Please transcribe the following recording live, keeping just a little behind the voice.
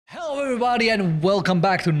Hello everybody and welcome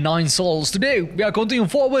back to Nine Souls. Today we are continuing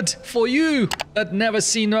forward. For you that never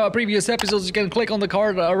seen previous episodes, you can click on the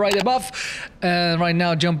card right above and right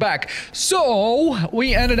now jump back. So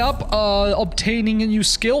we ended up obtaining a new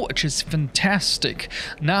skill, which is fantastic.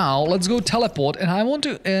 Now let's go teleport, and I want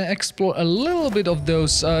to explore a little bit of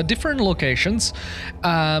those different locations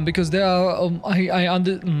because there are I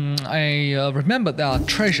remember there are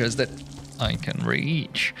treasures that I can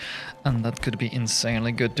reach. And that could be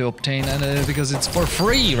insanely good to obtain, and because it's for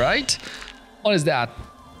free, right? What is that?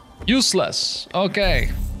 Useless. Okay.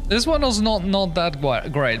 This one was not that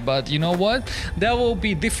great, but you know what? There will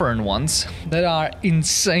be different ones that are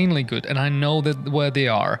insanely good, and I know that where they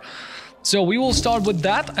are. So we will start with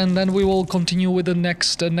that, and then we will continue with the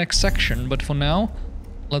next section. But for now,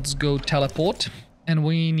 let's go teleport, and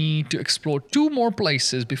we need to explore 2 more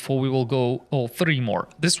places before we will go. Oh, 3 more.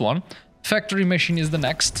 This one, factory machine, is the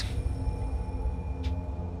next.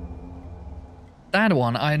 That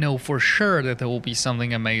one, I know for sure that there will be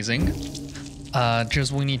something amazing.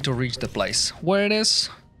 Just we need to reach the place. Where it is?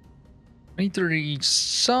 We need to reach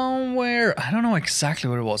somewhere. I don't know exactly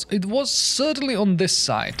where it was. It was certainly on this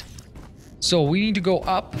side. So we need to go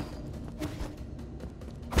up.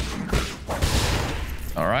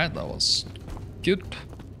 Alright, that was good.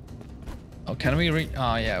 Oh, can we reach?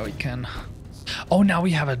 Oh, yeah, we can. Oh, now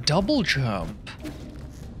we have a double jump.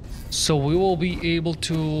 So we will be able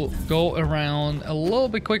to go around a little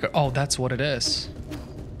bit quicker. Oh, that's what it is.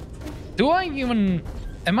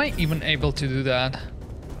 Am I even able to do that?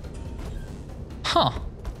 Huh.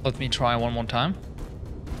 Let me try one more time.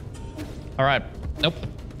 All right. Nope.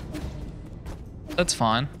 That's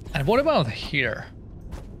fine. And what about here?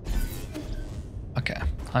 Okay.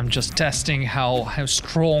 I'm just testing how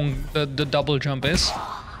strong the double jump is.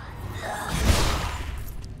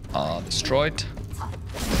 Destroyed.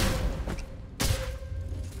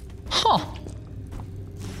 Huh.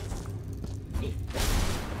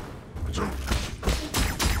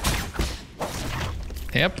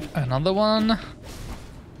 Yep, another one.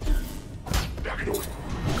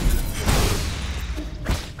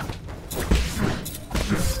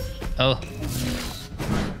 Oh.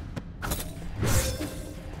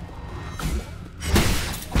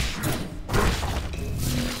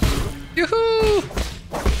 Yoo-hoo!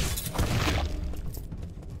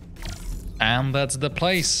 And that's the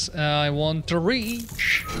place I want to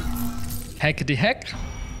reach. Heckity heck.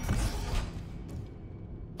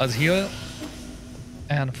 Let's heal it.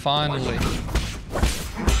 And finally.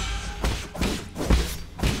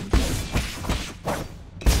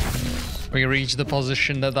 We reach the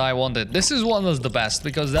position that I wanted. This is one of the best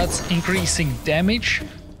because that's increasing damage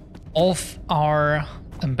of our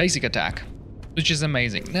basic attack, which is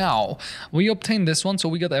amazing. Now, we obtained this one, so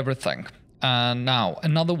we got everything. And now,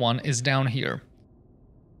 another one is down here.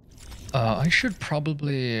 I should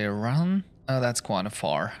probably run. That's quite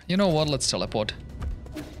far. You know what? Let's teleport.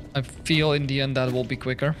 I feel in the end that will be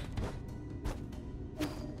quicker.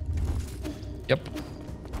 Yep.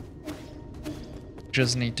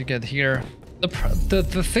 Just need to get here.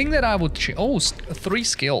 The thing that I would... Oh, 3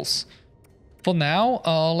 skills. For now,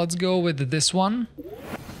 let's go with this one.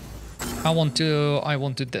 I want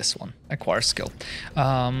to this one. Acquire skill.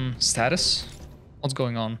 Status. What's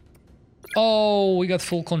going on? Oh, we got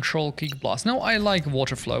full control kick blast. No, I like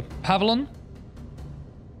water flow. Pavilion.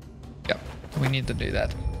 Yep, we need to do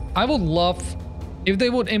that. I would love if they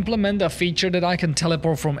would implement a feature that I can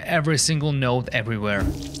teleport from every single node everywhere.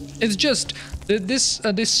 It's just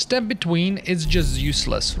this step between is just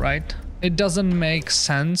useless, right? It doesn't make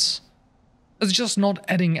sense. It's just not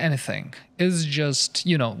adding anything. It's just,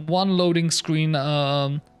 you know, one loading screen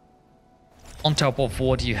on top of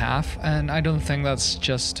what you have, and I don't think that's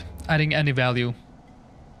just adding any value.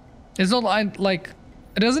 It's not like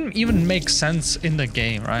it doesn't even make sense in the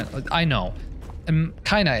game, right? I know.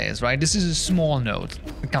 Kinda is, right? This is a small node.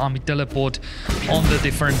 It can't be teleport on the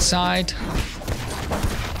different side.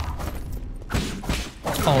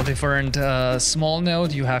 Oh, different small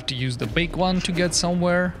node. You have to use the big one to get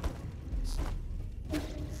somewhere.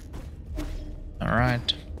 All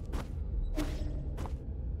right.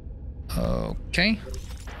 Okay.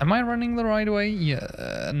 Am I running the right way?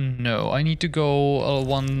 Yeah. No, I need to go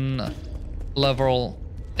 1 level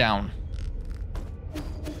down.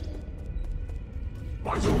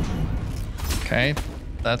 Okay,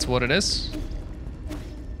 that's what it is.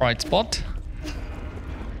 Right spot.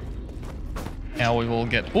 Now we will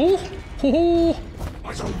get... Ooh! Ooh!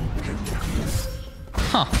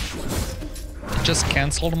 Huh. It just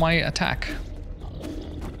cancelled my attack.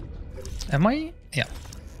 Am I? Yeah.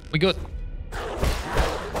 We good.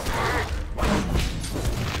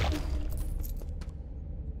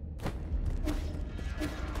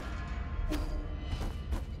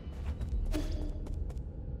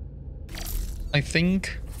 I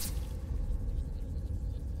think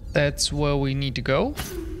that's where we need to go.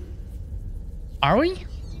 Are we?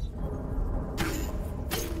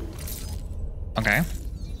 Okay.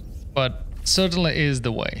 But certainly is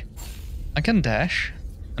the way. I can dash,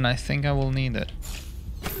 and I think I will need it.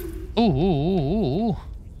 Ooh.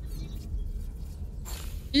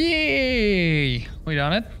 Yay! We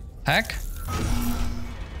done it. Heck.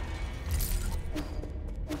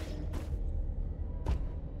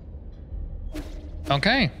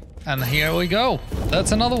 Okay, and here we go.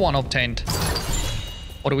 That's another one obtained.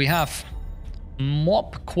 What do we have?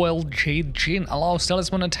 Mob Quell Jade Gin allows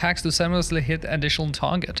talisman attacks to seamlessly hit additional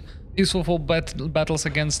target. Useful for battles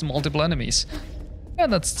against multiple enemies. Yeah,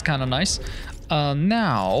 that's kind of nice.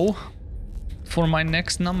 Now, for my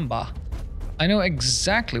next number. I know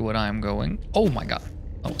exactly where I am going. Oh my god,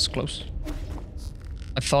 that was close.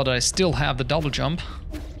 I thought I still have the double jump.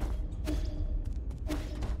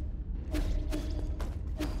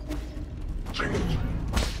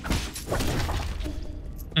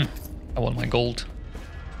 I want my gold.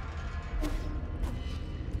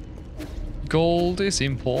 Gold is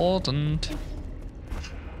important.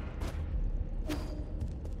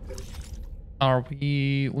 Are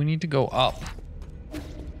we need to go up.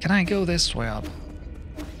 Can I go this way up?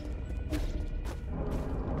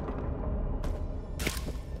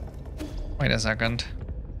 Wait a second.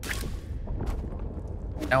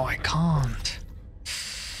 No, I can't.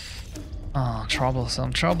 Oh,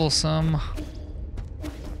 troublesome, troublesome.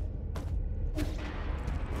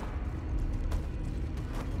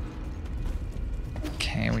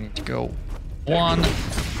 Okay, we need to go one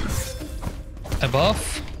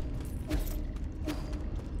above.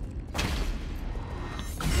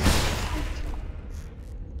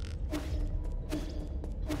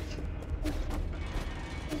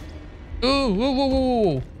 Ooh, whoa, whoa,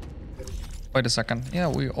 whoa. Wait a second. Yeah,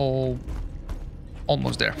 we all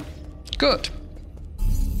almost there. Good.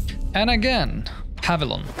 And again,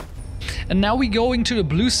 pavilion. And now we go into the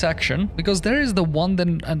blue section because there is the one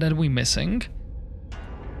that we're missing.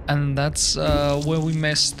 And that's where we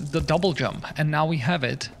missed the double jump. And now we have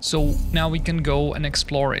it. So now we can go and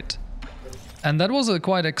explore it. And that was a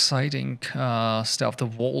quite exciting stuff, the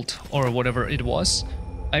vault or whatever it was.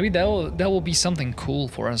 Maybe that will be something cool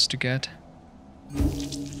for us to get.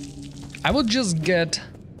 I would just get...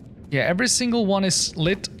 Yeah, every single one is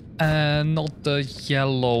lit and not the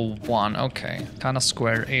yellow one. Okay, kind of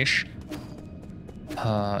square-ish.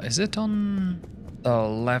 Is it on the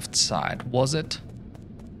left side? Was it?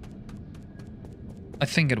 I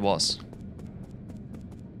think it was.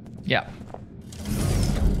 Yeah.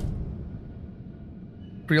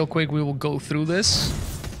 Real quick, we will go through this.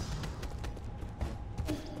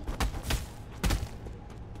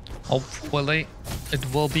 Hopefully,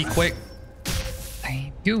 it will be quick.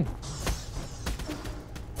 Thank you.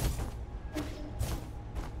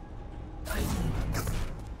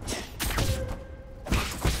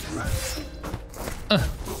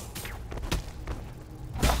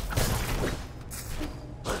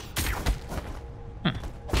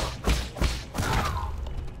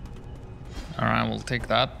 Alright, we'll take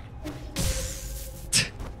that.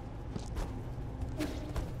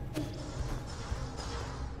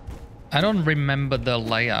 I don't remember the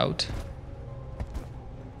layout.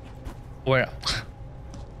 Where?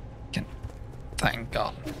 Thank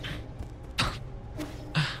God.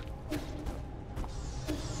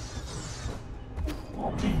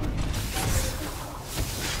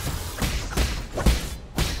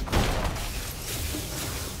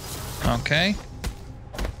 Okay.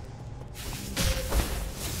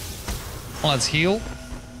 Let's heal.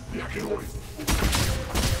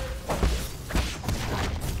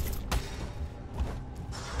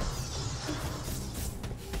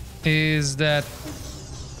 Is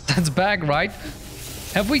that's back, right?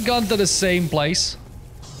 Have we gone to the same place?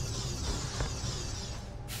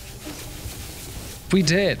 We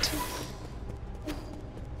did.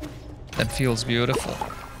 That feels beautiful.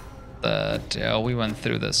 That we went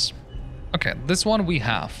through this. Okay, this one we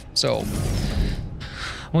have. So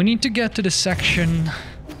we need to get to the section.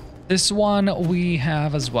 This one we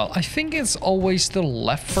have as well. I think it's always the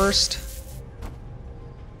left first.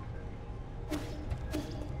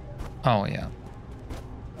 Oh, yeah.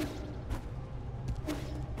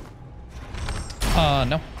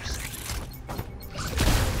 No.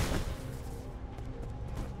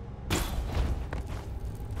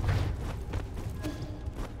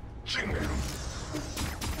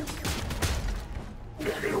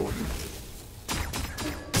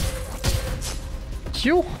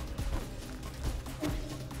 You.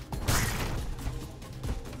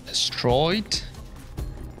 Destroyed.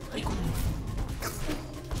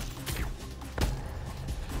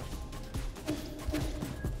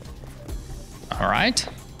 right.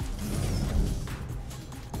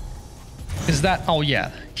 Is that... Oh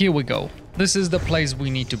yeah, here we go. This is the place we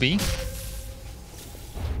need to be.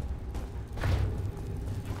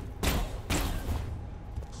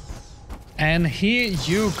 And here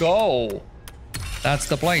you go. That's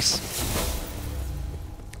the place.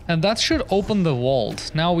 And that should open the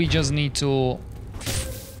vault. Now we just need to...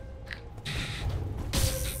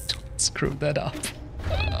 screw that up.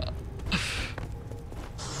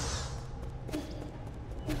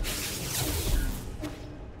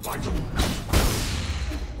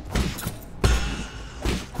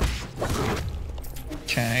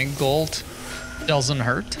 Okay, gold doesn't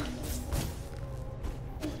hurt.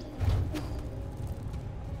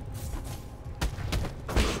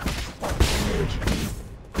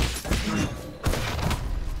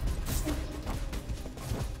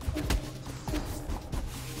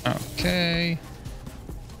 Okay.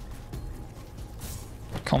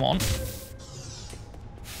 Come on.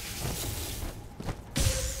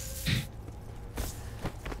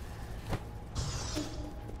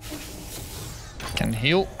 Can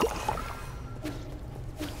heal.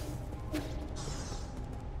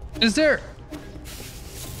 Is there...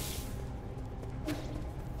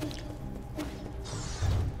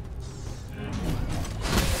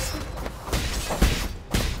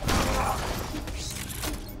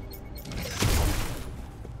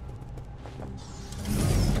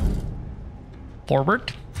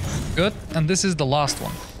 Forward. Good. And this is the last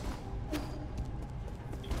one.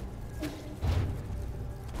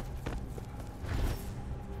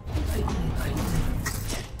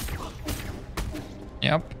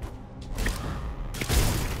 Yep.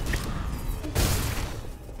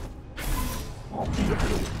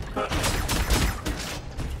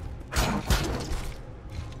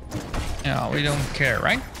 Yeah, we don't care,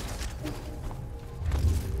 right?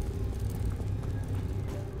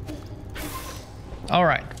 All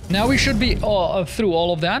right, now we should be through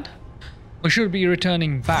all of that. We should be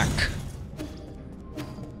returning back.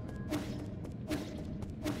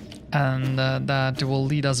 And that will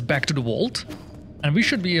lead us back to the vault. And we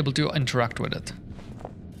should be able to interact with it.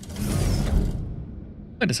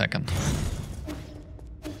 Wait a second.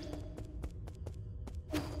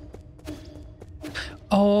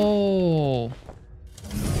 Oh.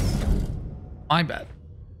 My bad.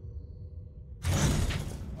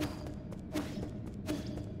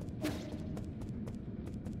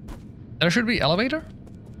 There should be elevator?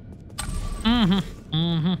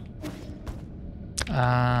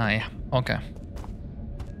 Yeah, okay.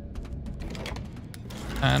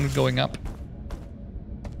 And going up.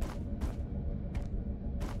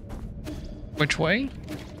 Which way?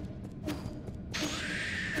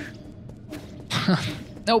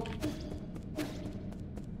 Nope.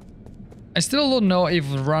 I still don't know if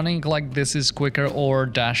running like this is quicker or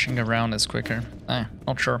dashing around is quicker.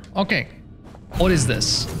 Not sure. Okay. What is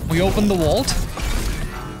this? We open the vault.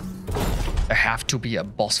 There have to be a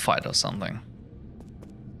boss fight or something.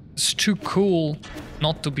 It's too cool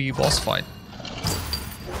not to be a boss fight.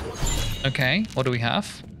 Okay, what do we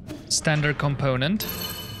have? Standard component.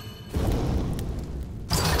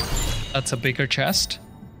 That's a bigger chest.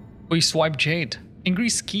 We swipe Jade.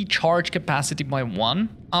 Increase key charge capacity by 1.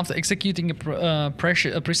 After executing a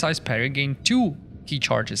precise parry, gain 2 key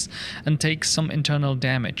charges and take some internal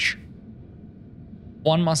damage.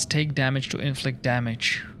 One must take damage to inflict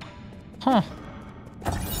damage. Huh.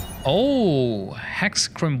 Oh,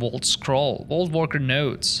 Hexcrim Vault Scroll. Vault Worker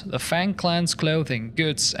notes. The Fang Clan's clothing,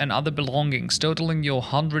 goods and other belongings totaling your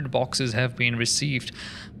 100 boxes have been received.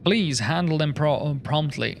 Please handle them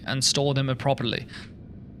promptly and store them properly.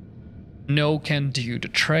 No can do. The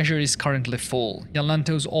treasure is currently full.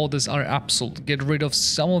 Yalanto's orders are absolute. Get rid of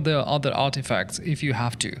some of the other artifacts if you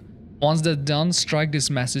have to. Once they're done, strike this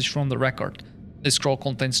message from the record. This scroll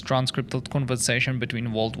contains transcripted conversation between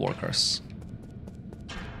vault workers.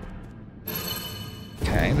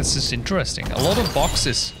 Okay, this is interesting. A lot of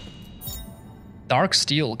boxes. Dark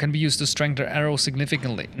steel can be used to strengthen arrows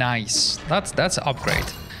significantly. Nice. That's an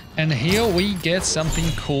upgrade. And here we get something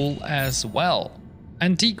cool as well.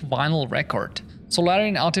 Antique vinyl record.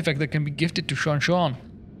 Solarian artifact that can be gifted to Sean.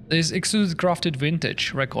 This exclusive crafted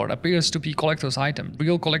vintage record appears to be collector's item.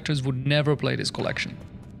 Real collectors would never play this collection.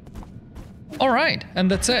 Alright,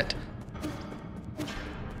 and that's it.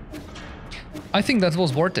 I think that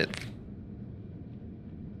was worth it.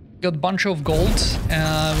 Got a bunch of gold.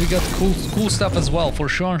 We got cool stuff as well for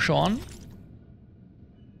Sean.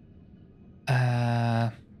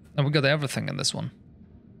 And we got everything in this one.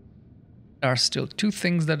 There are still 2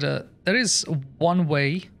 things that there is one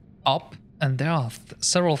way up, and there are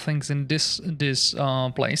several things in this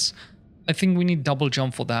place. I think we need double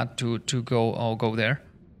jump for that to go there.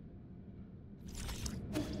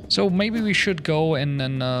 So maybe we should go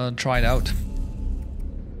and try it out.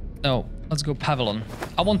 No, let's go Pavilion.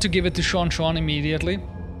 I want to give it to Sean immediately.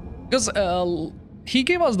 Because he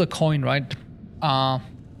gave us the coin, right?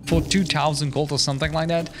 For 2,000 gold or something like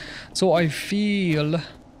that. So I feel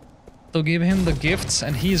to give him the gifts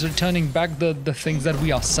and he's returning back the things that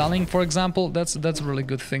we are selling, for example. That's a really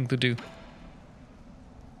good thing to do.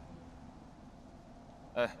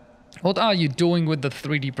 What are you doing with the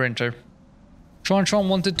 3D printer? Sean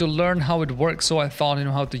wanted to learn how it works, so I taught him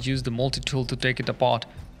how to use the multi-tool to take it apart.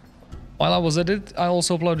 While I was at it, I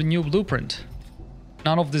also uploaded a new blueprint.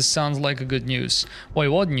 None of this sounds like a good news. Wait,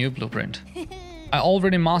 what new blueprint? I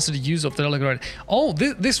already mastered the use of the Telegraph. Oh,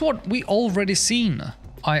 this what we already seen.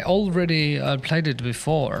 I already played it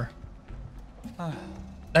before.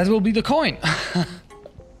 That will be the coin.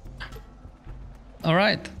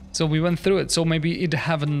 Alright, so we went through it. So maybe it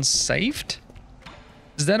haven't saved?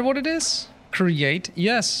 Is that what it is? Create,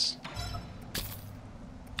 yes.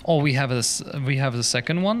 Oh, we have this. We have the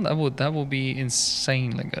second one. That would be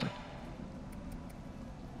insanely good.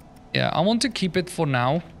 Yeah, I want to keep it for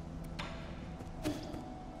now.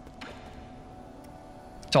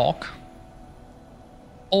 Talk.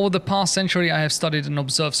 Over the past century, I have studied and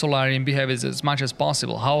observed Solarian behaviors as much as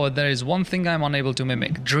possible. However, there is one thing I'm unable to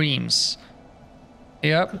mimic: dreams.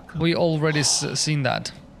 Yep, we already seen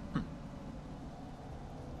that.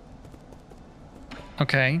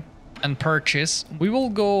 Okay, and purchase. We will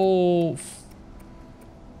go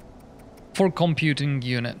for computing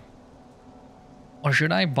unit. Or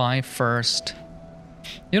should I buy first?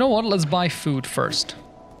 You know what? Let's buy food first.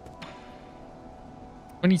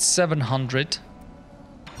 We need 700.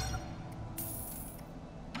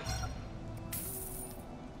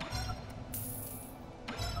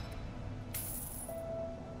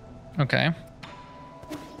 Okay.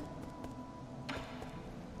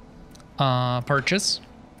 Purchase.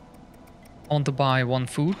 I want to buy one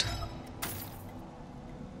food.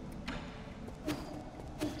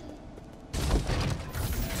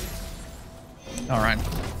 Alright.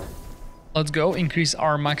 Let's go. Increase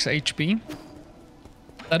our max HP.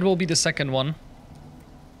 That will be the second one.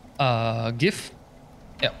 GIF.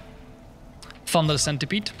 Yeah. Thunder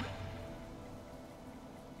Centipede.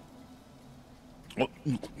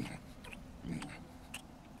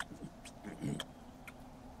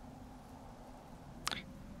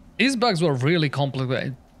 These bugs were really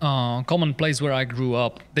commonplace where I grew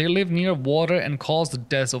up. They live near water and cause the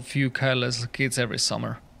deaths of few careless kids every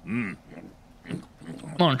summer.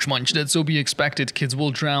 Munch, that's to be expected. Kids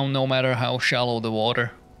will drown no matter how shallow the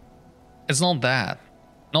water. It's not that.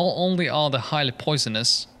 Not only are they highly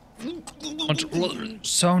poisonous, but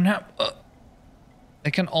so now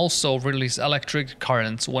they can also release electric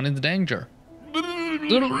currents when in danger.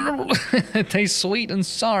 It tastes sweet and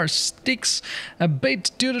sour, sticks a bit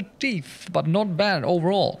to the teeth, but not bad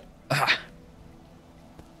overall.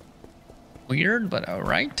 Weird, but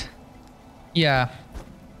alright. Yeah.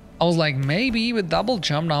 I was like, maybe with double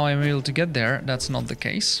jump now I'm able to get there. That's not the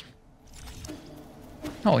case.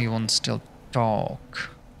 Oh, he wants to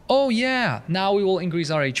talk. Oh yeah, now we will increase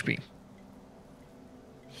our HP.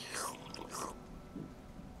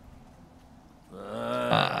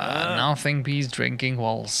 Nothing beats drinking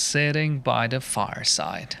while sitting by the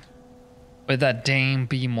fireside. With that damn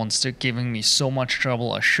bee monster giving me so much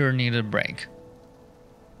trouble, I sure need a break.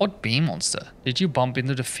 What bee monster? Did you bump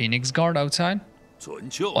into the Phoenix guard outside?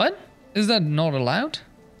 What? Is that not allowed?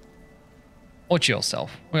 Watch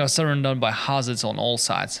yourself. We are surrounded by hazards on all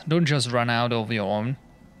sides. Don't just run out of your own.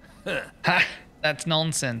 Ha! That's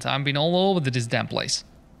nonsense. I've been all over this damn place.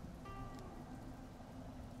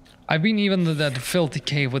 I've been even to that filthy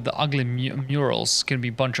cave with the ugly murals. Can be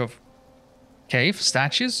a bunch of cave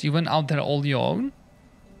statues. You went out there all your own?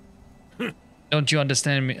 Don't you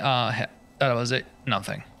understand me? That was it.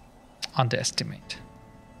 Nothing. Underestimate.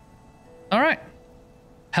 Alright.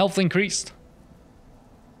 Health increased.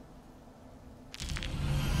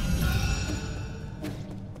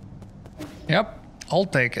 Yep. I'll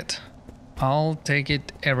take it. I'll take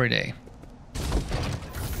it every day.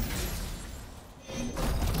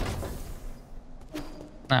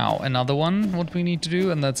 Now, another one, what we need to do,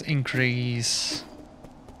 and that's increase.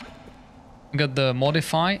 We got the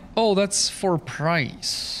modify. Oh, that's for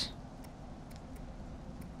price.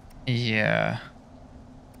 Yeah.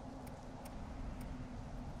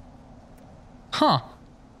 Huh.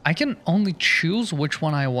 I can only choose which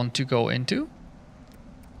one I want to go into.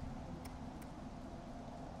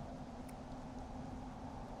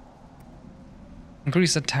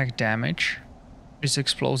 Increase attack damage. Increase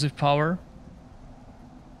explosive power.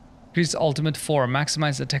 Increase ultimate 4.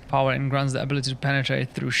 Maximize attack power and grants the ability to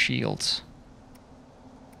penetrate through shields.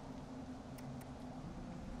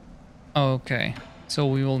 Okay. So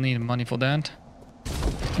we will need money for that.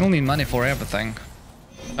 We'll need money for everything.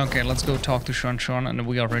 Okay, let's go talk to Shon and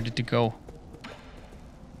we are ready to go.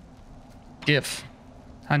 Give.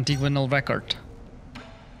 Antique vinyl record.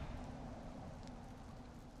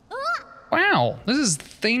 Wow, this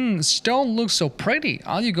thing stone looks so pretty.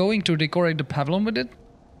 Are you going to decorate the pavilion with it?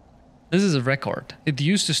 This is a record. It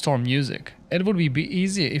used to store music. It would be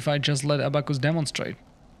easier if I just let Abacus demonstrate.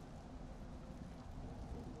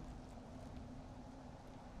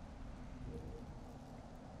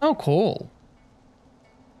 Oh, cool.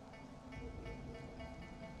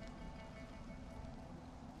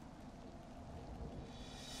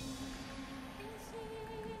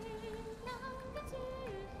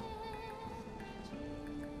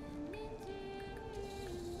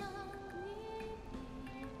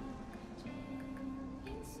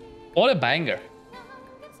 What a banger.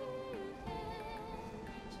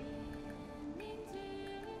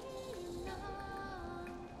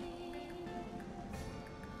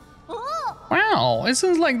 Wow, it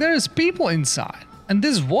sounds like there's people inside. And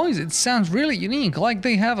this voice, it sounds really unique, like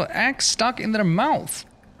they have an axe stuck in their mouth.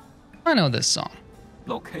 I know this song.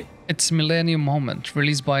 Okay. It's Millennium Moment,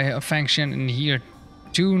 released by a faction in the year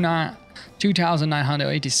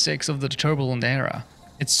 2986 of the Turbulent Era.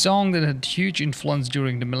 It's a song that had huge influence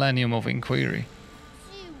during the Millennium of Inquiry.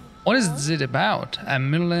 What is it about? A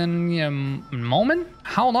Millennium Moment?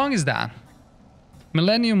 How long is that?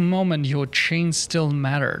 Millennium Moment, your chains still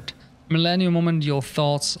mattered. Millennium Moment, your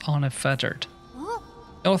thoughts unfettered.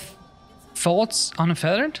 Your thoughts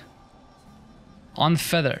unfettered?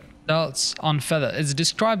 Unfeathered. That's unfeathered. It's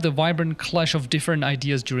described the vibrant clash of different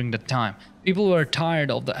ideas during that time. People were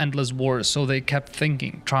tired of the endless wars, so they kept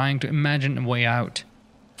thinking, trying to imagine a way out.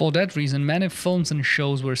 For that reason, many films and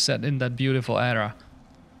shows were set in that beautiful era.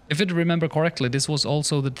 If I remember correctly, this was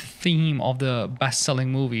also the theme of the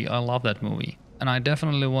best-selling movie. I love that movie, and I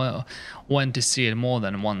definitely went to see it more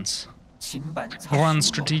than once. Grand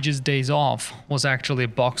Strategist's Days Off was actually a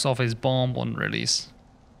box office bomb on release.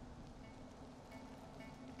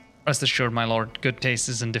 Rest assured, my lord, good taste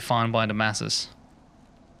isn't defined by the masses.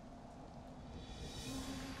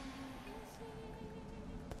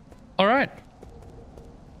 Alright.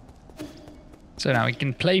 So now we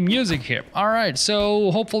can play music here. Alright,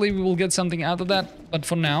 so hopefully we will get something out of that. But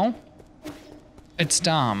for now, it's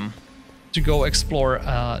time to go explore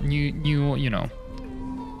new, you know.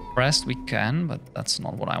 Rest we can, but that's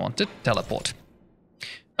not what I wanted. Teleport.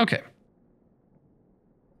 Okay.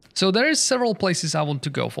 So there is several places I want to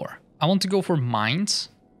go for. I want to go for mines.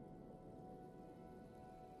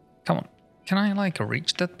 Come on. Can I like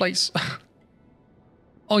reach that place?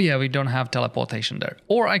 Oh yeah, we don't have teleportation there.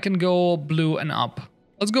 Or I can go blue and up.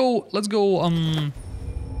 Let's go to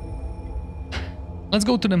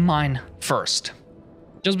the mine first.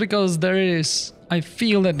 Just because I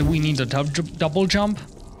feel that we need a double jump.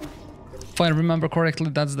 If I remember correctly,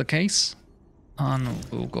 that's the case. And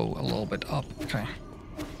we'll go a little bit up, okay.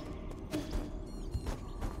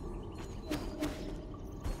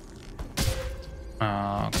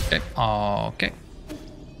 Okay.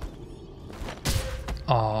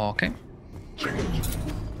 Okay.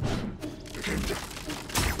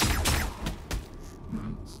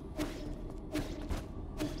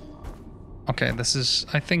 Okay, this is,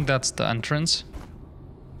 I think that's the entrance.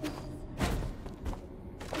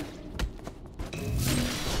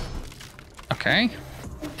 Okay,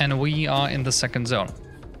 and we are in the second zone.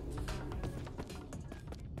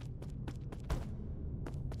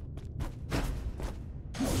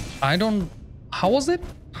 How was it?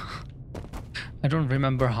 I don't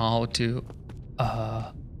remember how to,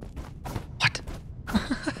 what?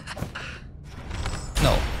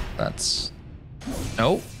 No, that's,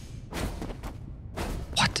 no.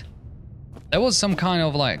 What? There was some kind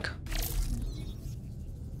of like,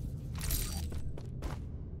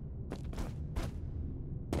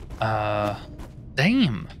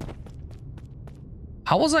 damn.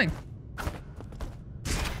 How was I?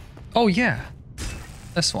 Oh yeah,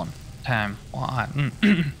 this one. Damn. Well,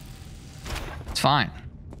 it's fine.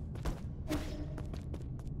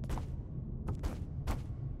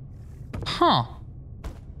 Huh.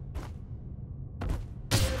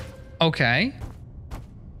 Okay.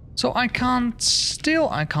 So I can't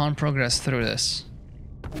progress through this.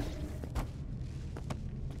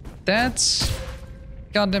 That's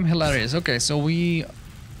goddamn hilarious. Okay, so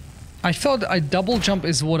I thought a double jump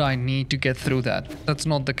is what I need to get through that. That's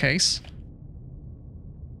not the case.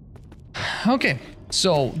 Okay,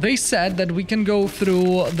 so they said that we can go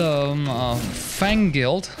through the Fang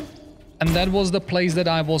Guild And that was the place that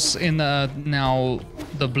I was in now,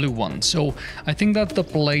 the blue one. So I think that's the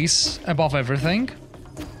place above everything.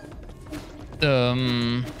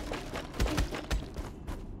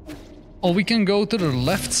 Or we can go to the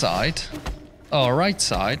left side, or right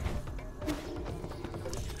side.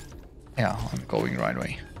 Yeah, I'm going right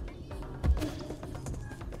way.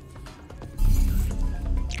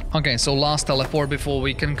 Okay, so last teleport before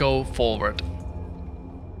we can go forward.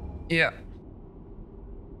 Yeah.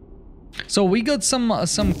 So we got some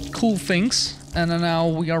cool things, and now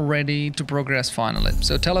we are ready to progress finally.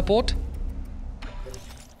 So teleport.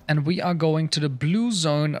 And we are going to the blue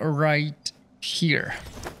zone right here.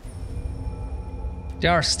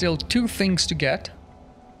 There are still 2 things to get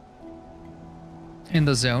in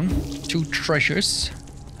the zone. 2 treasures.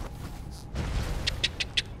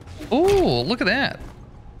 Oh, look at that.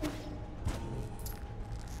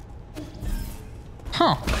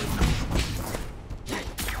 Huh.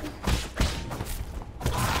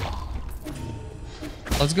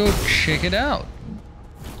 Let's go check it out.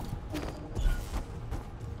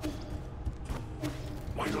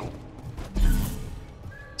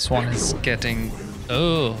 This one is getting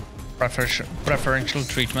preferential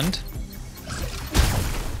treatment.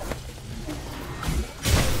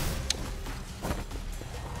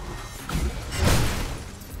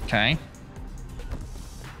 Okay.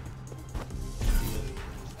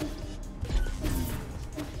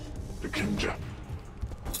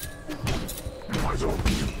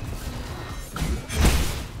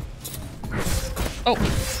 Oh,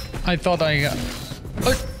 I thought I got...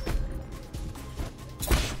 Oh.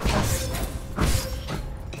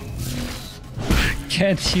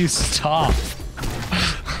 Can't you stop?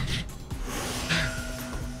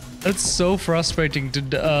 That's so frustrating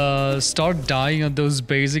to start dying on those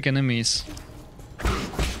basic enemies.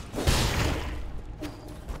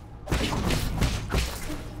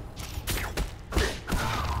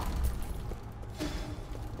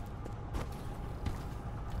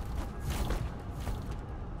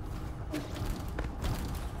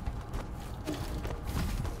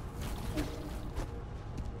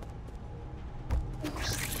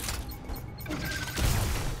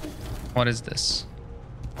 What is this?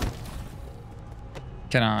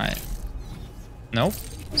 Can I? Nope.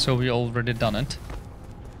 So we already done it.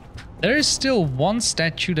 There is still one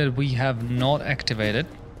statue that we have not activated.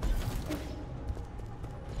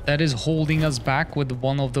 That is holding us back with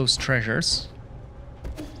one of those treasures.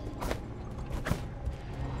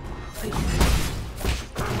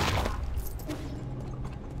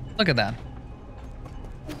 Look at that.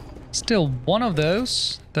 Still one of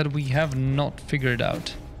those that we have not figured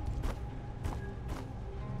out.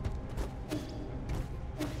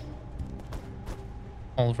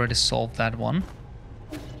 Already solved that one.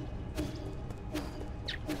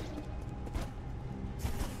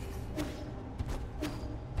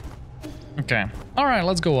 Okay. All right,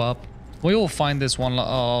 let's go up. We will find this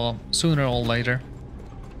one sooner or later.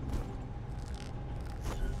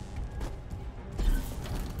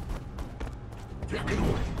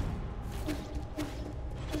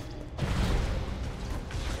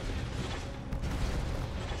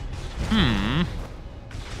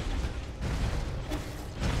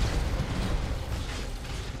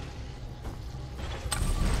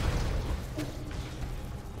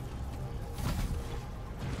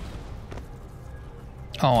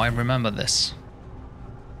 Oh, I remember this.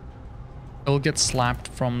 It'll get slapped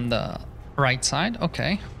from the right side?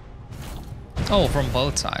 Okay. Oh, from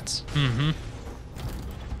both sides. Mm-hmm.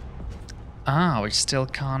 Ah, we still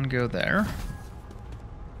can't go there.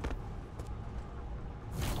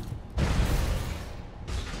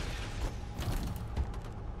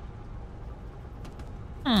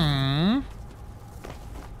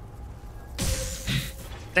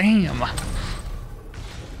 Damn.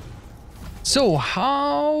 So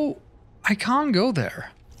how... I can't go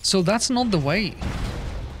there. So that's not the way.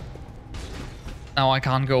 Now I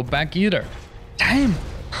can't go back either. Damn.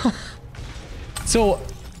 So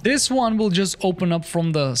this one will just open up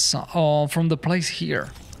from the place here.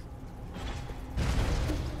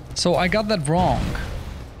 So I got that wrong.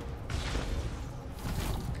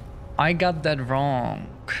 I got that wrong.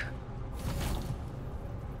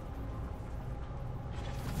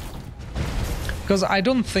 Because I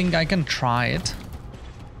don't think I can try it.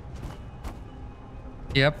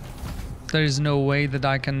 Yep. There is no way that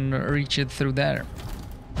I can reach it through there.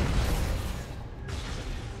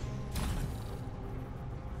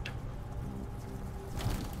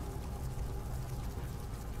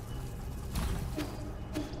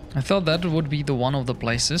 I thought that would be the one of the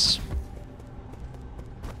places.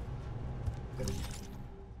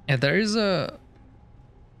 Yeah, there is a...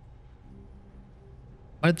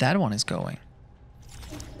 Where that one is going?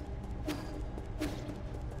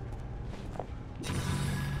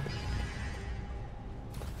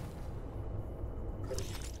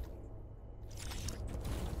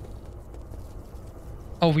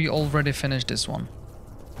 Oh, we already finished this one.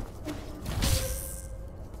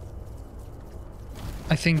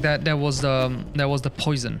 I think that there was the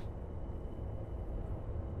poison.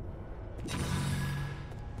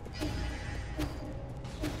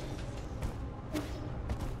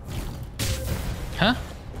 Huh?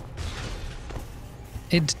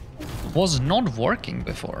 It was not working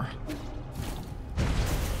before.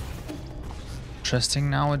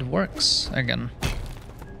 Interesting, now it works again.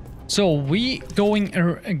 So we going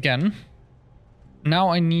again. Now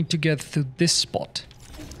I need to get to this spot.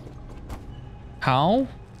 How?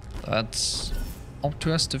 That's up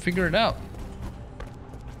to us to figure it out.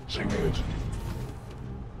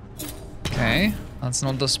 Okay, that's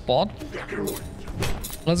not the spot.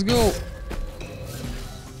 Let's go.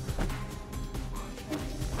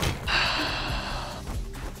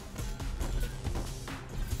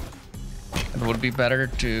 It would be better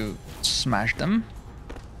to smash them.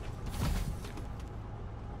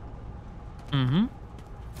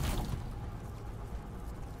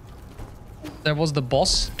 There was the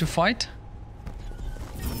boss to fight.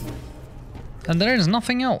 And there is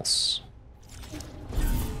nothing else.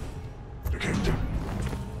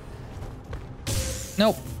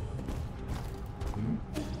 Nope.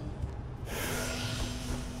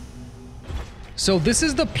 So this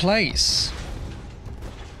is the place.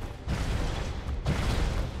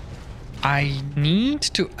 I need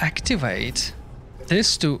to activate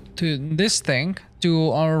this to this thing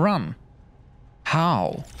to run.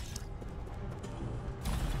 How?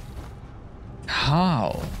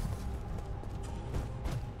 How?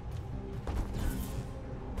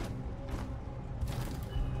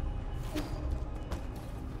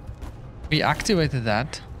 We activated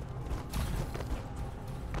that.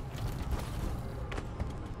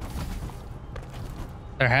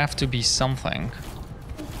 There have to be something.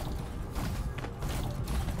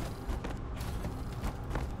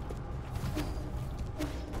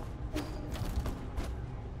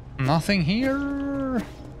 Nothing here.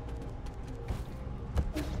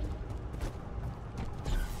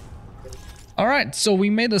 All right, so we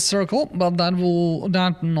made a circle, but that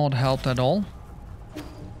not help at all.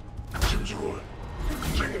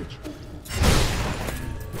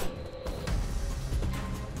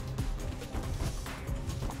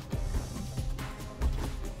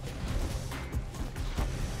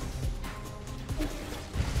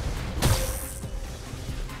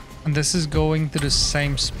 And this is going to the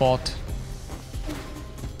same spot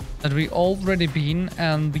that we already been,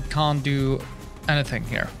 and we can't do anything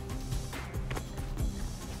here.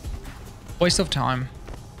 Waste of time.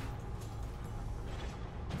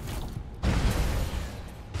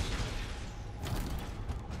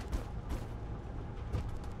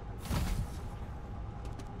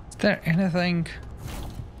 Is there anything?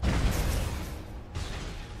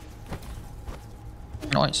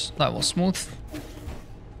 Nice, that was smooth.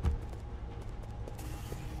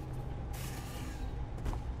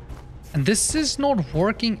 And this is not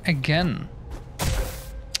working again.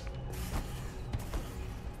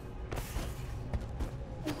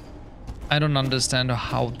 I don't understand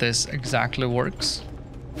how this exactly works.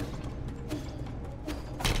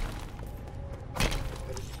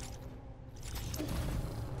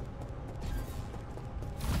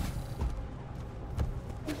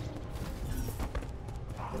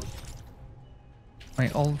 I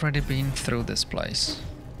already been through this place.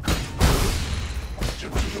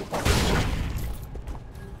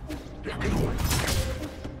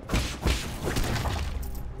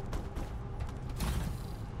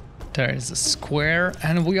 There is a square,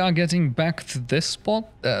 and we are getting back to this spot.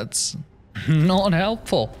 That's not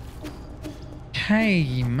helpful.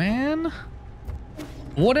 Hey, man.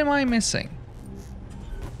 What am I missing?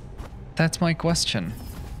 That's my question.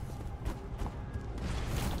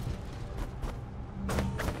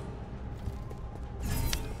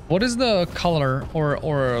 What is the color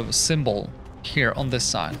or symbol here on this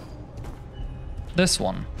side? This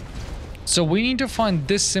one. So we need to find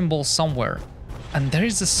this symbol somewhere. And there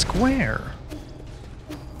is a square.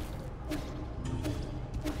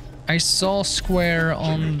 I saw a square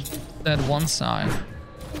on that one side.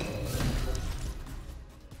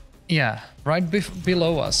 Yeah, right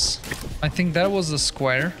below us. I think that was a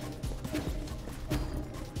square.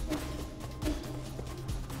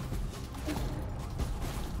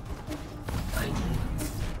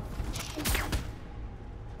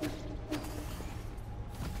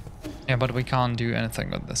 Yeah, but we can't do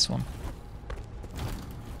anything with this one.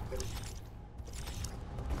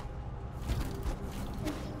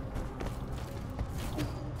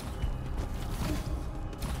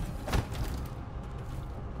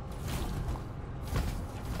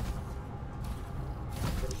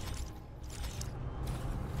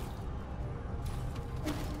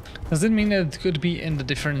 Does it mean that it could be in the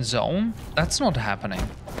different zone? That's not happening.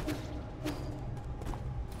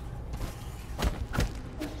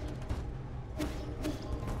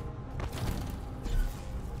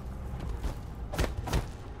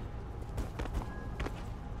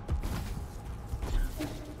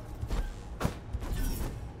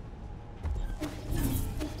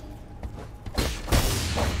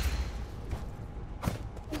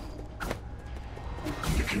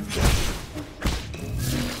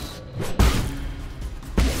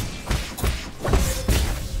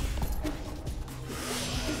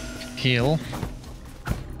 Heal.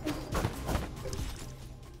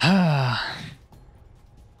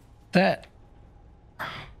 That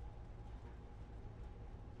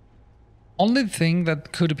only thing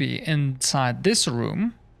that could be inside this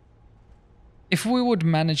room, if we would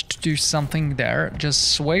manage to do something there,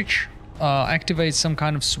 just switch, activate some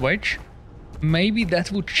kind of switch, maybe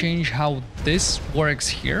that would change how this works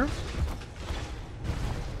here.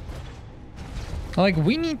 Like,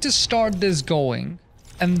 we need to start this going.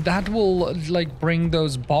 And that will like bring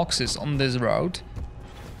those boxes on this road.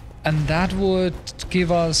 And that would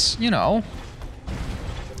give us, you know,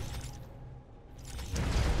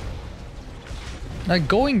 like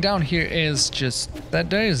going down here is just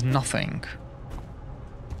that there is nothing.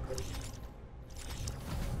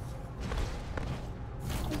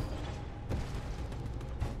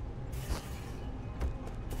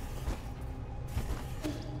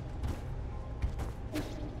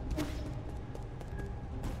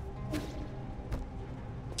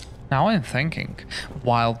 Now I'm thinking,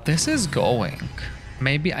 while this is going,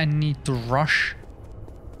 maybe I need to rush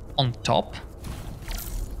on top.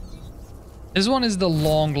 This one is the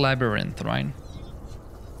long labyrinth, right?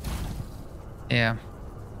 Yeah.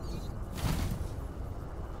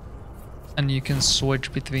 And you can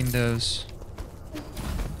switch between those.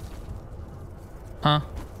 Huh?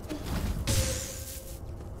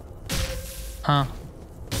 Huh?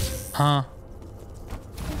 Huh?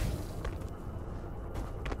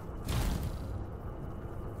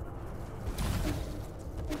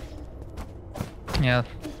 Yeah,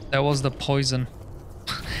 that was the poison.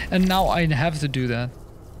 And now I have to do that.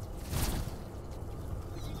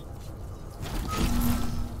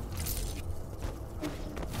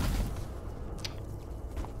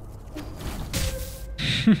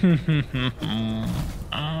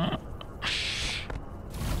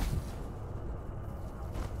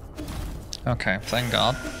 Okay, thank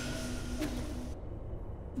God.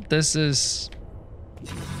 This is...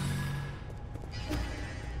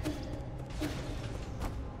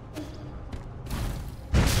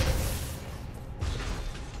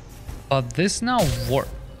 But this now works.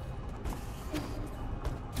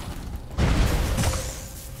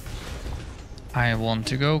 I want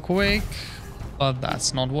to go quick, but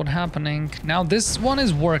that's not what's happening. Now this one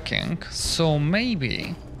is working, so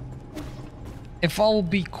maybe if I'll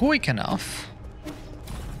be quick enough,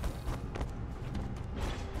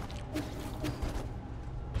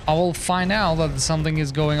 I will find out that something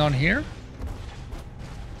is going on here.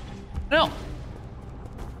 No.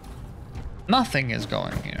 Nothing is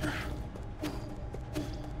going here.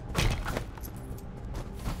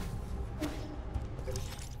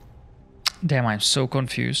 Damn, I'm so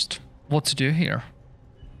confused. What to do here?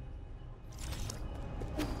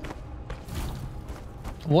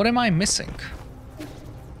 What am I missing?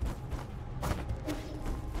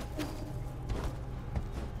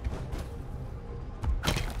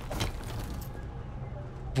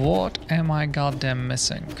 What am I goddamn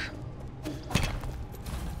missing?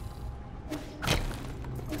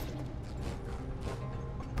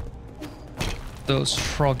 Those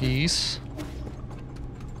froggies.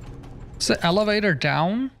 Is the elevator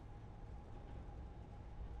down?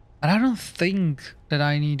 And I don't think that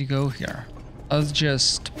I need to go here. That's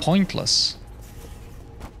just pointless.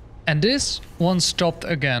 And this one stopped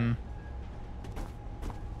again.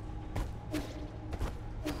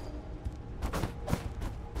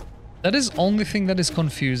 That is only thing that is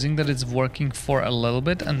confusing, that it's working for a little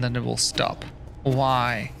bit and then it will stop.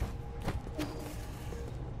 Why?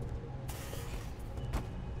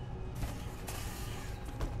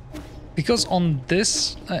 Because on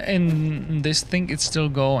this, in this thing, it's still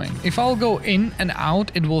going. If I'll go in and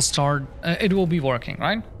out, it will start, it will be working,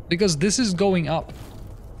 right? Because this is going up.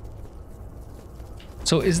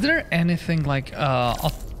 So is there anything like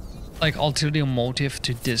ulterior motive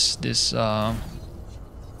to this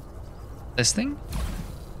thing?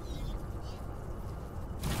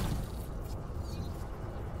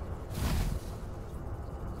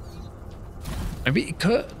 Maybe it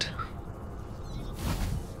could.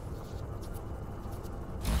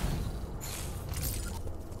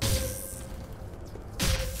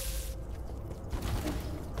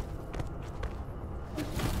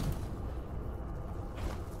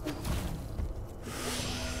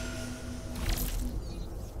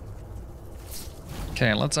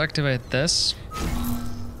 Okay, let's activate this.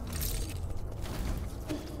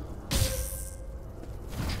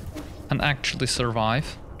 And actually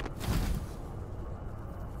survive.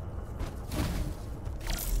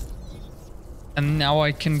 And now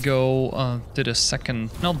I can go to the second,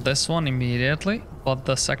 not this one immediately, but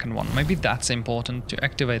the second one. Maybe that's important to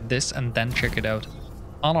activate this and then check it out.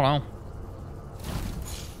 I don't know.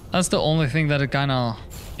 That's the only thing that it kind of,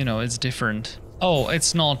 you know, it's different. Oh,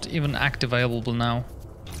 it's not even activable now.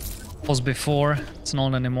 Was before, it's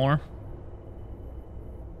not anymore.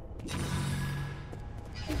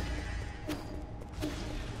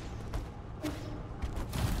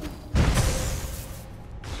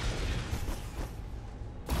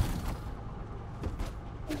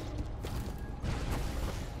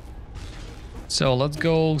 So let's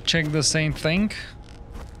go check the same thing.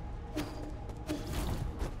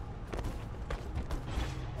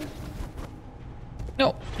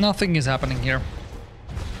 No, nothing is happening here.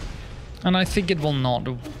 And I think it will not.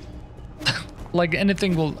 Like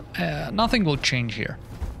anything will, nothing will change here.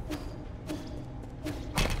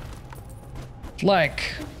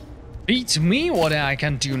 Like, beats me what I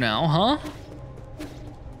can do now, huh?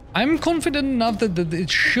 I'm confident enough that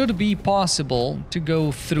it should be possible to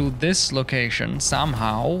go through this location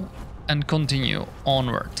somehow and continue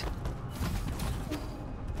onward.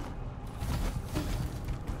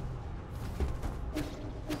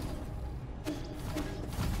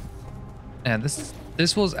 Yeah,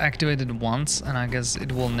 this was activated once, and I guess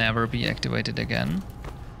it will never be activated again.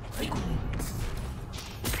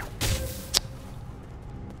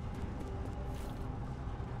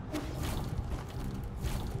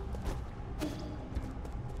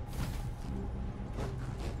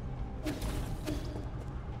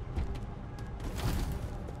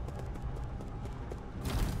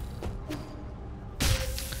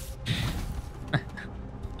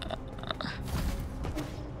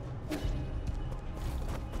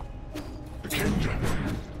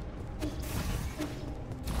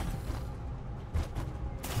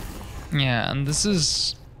 Yeah, and this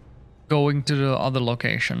is going to the other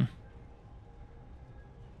location.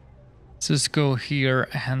 Let's just go here,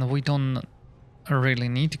 and we don't really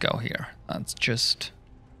need to go here. That's just...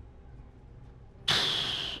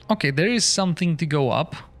 Okay, there is something to go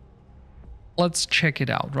up. Let's check it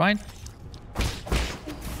out, right?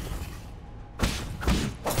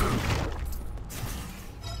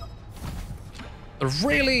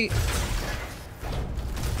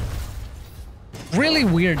 Really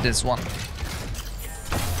weird, this one.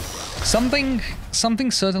 Something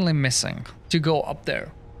certainly missing to go up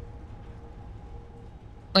there.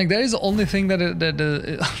 Like, that is the only thing that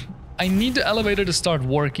I need the elevator to start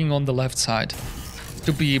working on the left side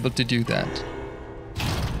to be able to do that.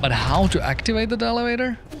 But how to activate the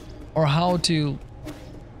elevator? Or how to...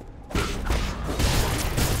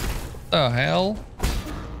 The hell?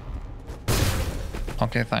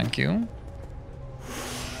 Okay, thank you.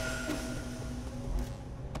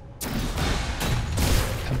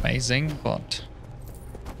 Amazing, but...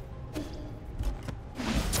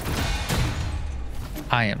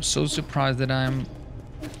 I am so surprised that I'm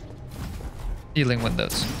dealing with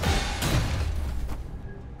this.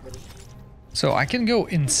 So I can go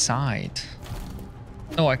inside.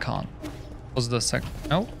 No, I can't. Was the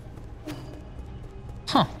no?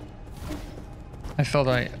 Huh. I thought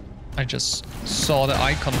I just saw the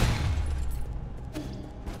icon.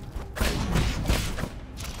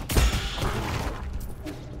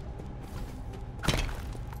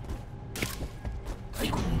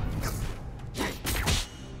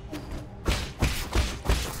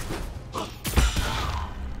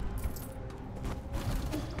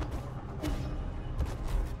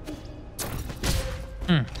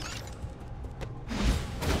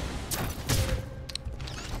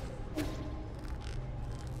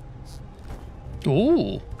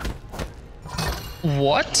 Ooh.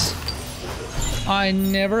 What? I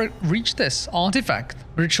never reached this. Artifact.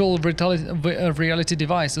 Virtual reality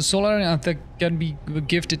device. The solar antenna can be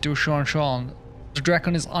gifted to Shan. The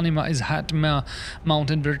Draconis Anima is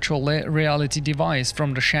hat-mounted virtual reality device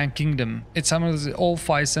from the Shan Kingdom. It summons all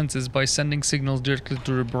 5 senses by sending signals directly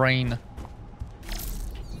to the brain.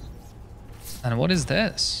 And what is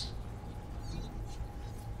this?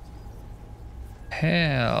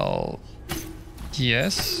 Hell...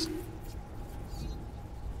 Yes.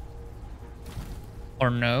 Or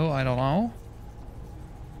no, I don't know.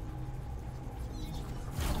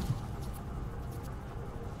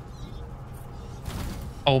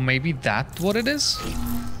 Oh, maybe that's what it is?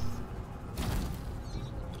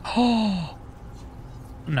 Oh.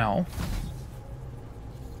 No.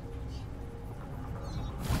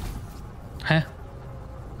 Huh?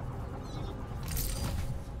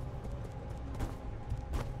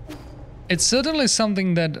 It's certainly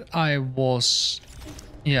something that I was...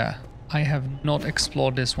 Yeah, I have not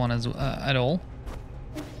explored this one as at all.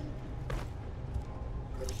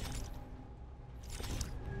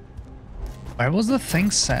 Where was the thing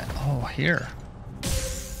set? Oh, here.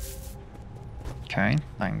 Okay,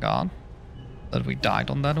 thank God that we died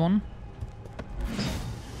on that one.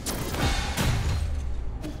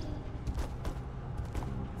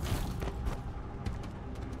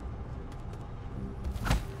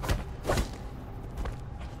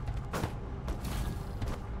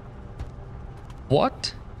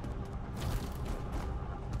 What?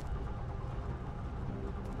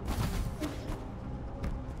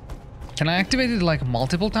 Can I activate it like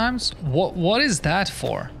multiple times? What is that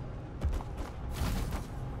for?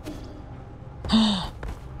 Oh,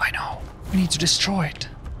 I know. We need to destroy it.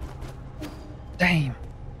 Damn.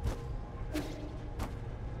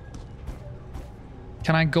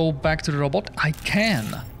 Can I go back to the robot? I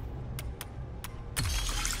can.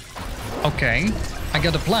 Okay, I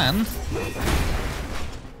got a plan.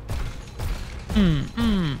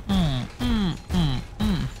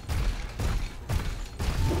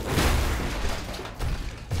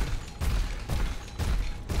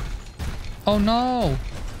 Oh no!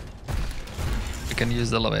 We can use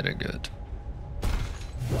the elevator, good.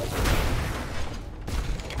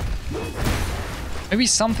 Maybe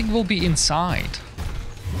something will be inside.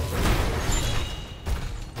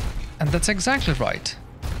 And that's exactly right.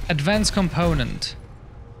 Advanced component.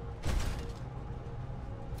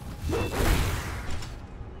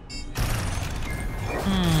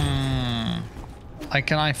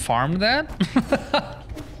 Can I farm that?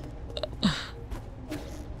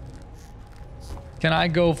 Can I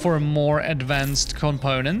go for more advanced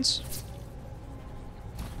components?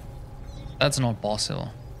 That's not possible,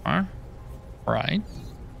 huh? Right.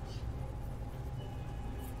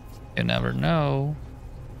 You never know.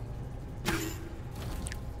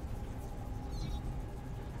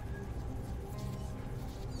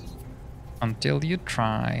 Until you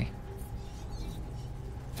try.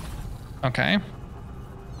 Okay.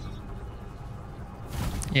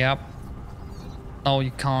 Yep. No,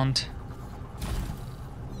 you can't.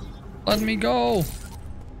 Let me go.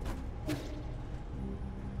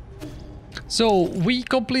 So we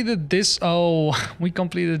completed this. Oh, we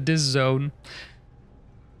completed this zone.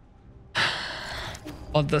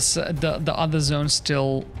 But the other zone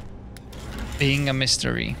still being a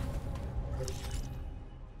mystery.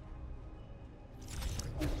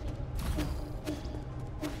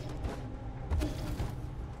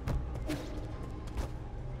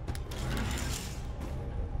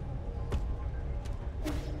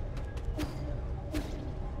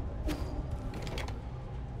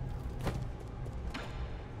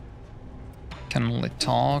 Can only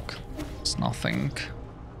talk. It's nothing.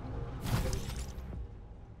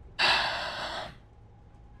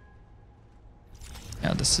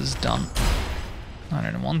 Yeah, this is done. I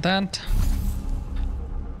didn't want that.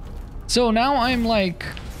 So now I'm like...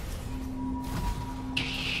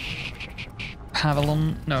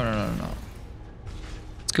 Havilon? No.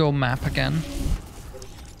 Let's go map again.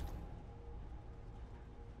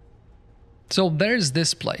 So there's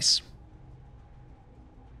this place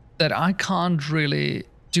that I can't really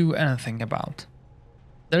do anything about.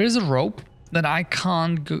 There is a rope that I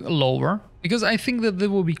can't go lower because I think that they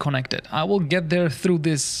will be connected. I will get there through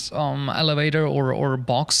this elevator or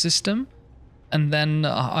box system, and then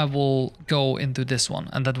I will go into this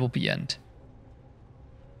one, and that will be end.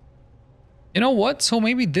 You know what? So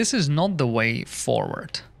maybe this is not the way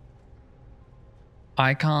forward.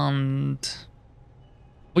 I can't...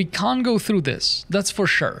 We can't go through this, that's for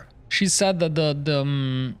sure. She said that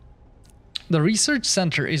the research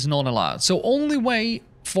center is not allowed. So only way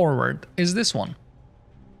forward is this one.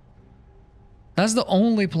 That's the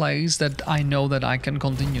only place that I know that I can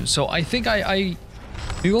continue. So I think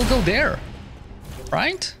we will go there,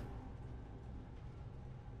 right?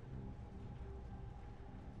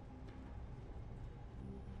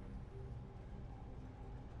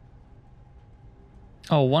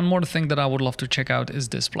 Oh, one more thing that I would love to check out is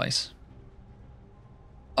this place.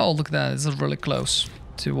 Oh, look at that, it's really close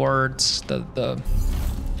towards the...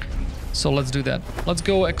 So let's do that. Let's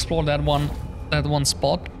go explore that one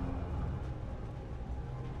spot.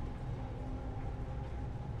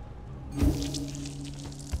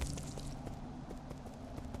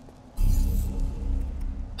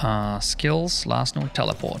 Skills, last note,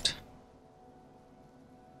 teleport.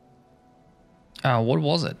 What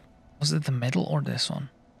was it? Was it the middle or this one?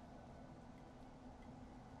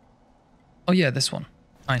 Oh yeah, this one.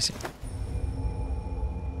 I see.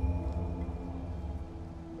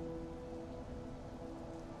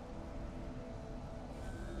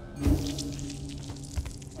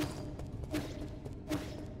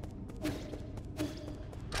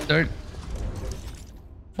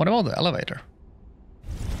 What about the elevator?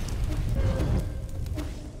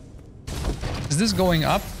 Is this going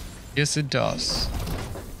up? Yes, it does.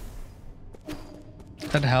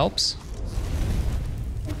 That helps.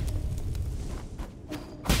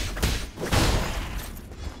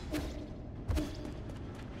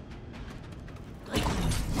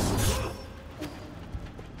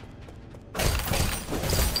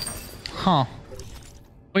 Huh.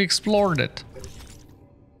 We explored it.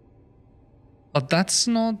 But that's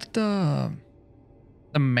not the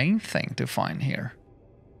main thing to find here.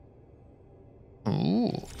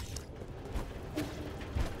 Ooh.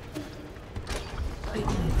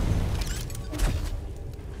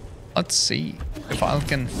 Let's see if I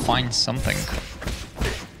can find something.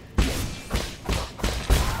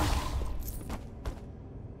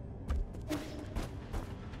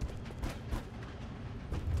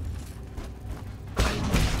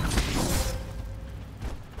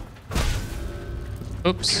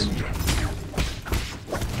 Oops.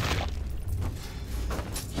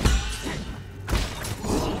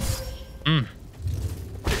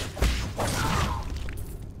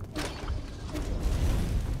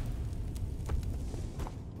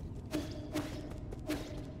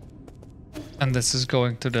 And this is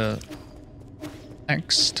going to the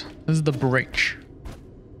next. This is the bridge.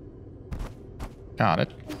 Got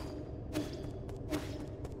it.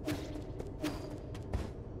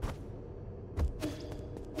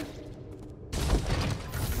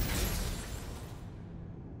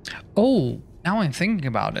 Oh, now I'm thinking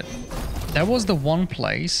about it. That was the one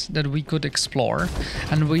place that we could explore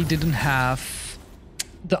and we didn't have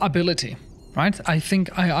the ability, right? I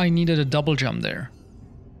think I needed a double jump there.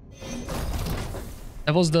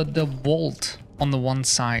 That was the vault on the one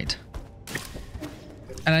side.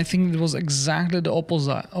 And I think it was exactly the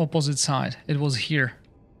opposite side. It was here,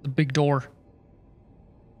 the big door.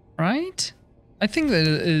 Right? I think that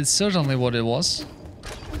it is certainly what it was.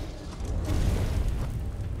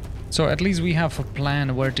 So at least we have a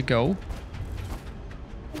plan where to go.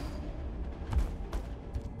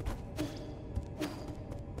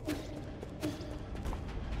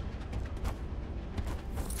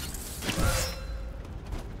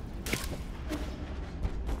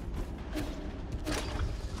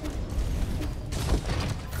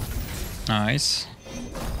 Nice.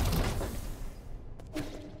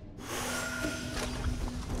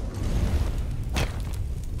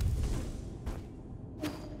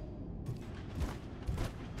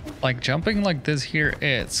 Like jumping like this here,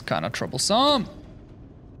 it's kind of troublesome.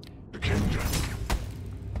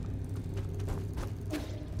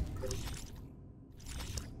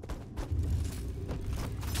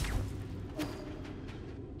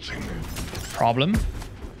 Problem.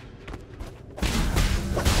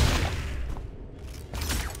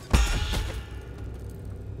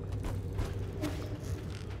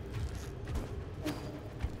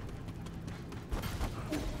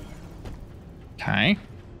 Okay.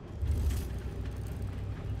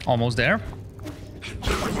 Almost there.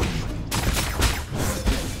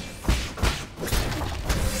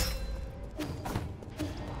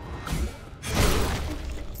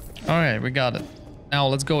 Alright, we got it. Now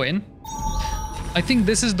let's go in. I think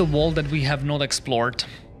this is the wall that we have not explored.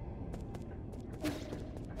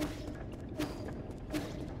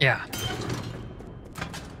 Yeah.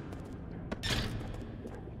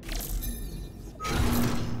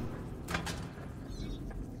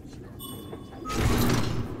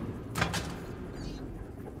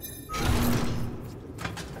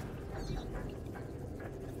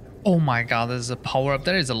 Oh my god, there's a power up.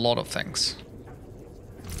 There is a lot of things.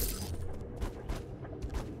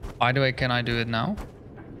 By the way, can I do it now?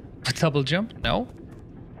 A double jump? No.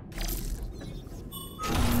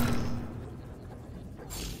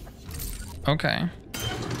 Okay.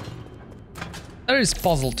 There is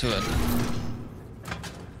puzzle to it.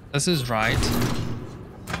 This is right.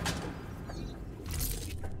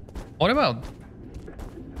 What about?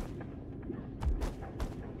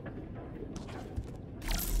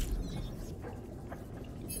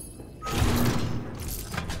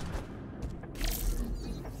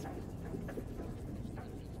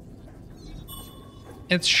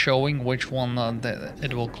 It's showing which one that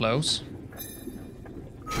it will close.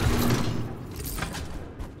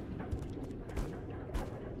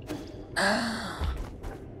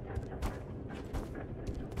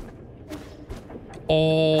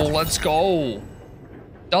 Oh, let's go.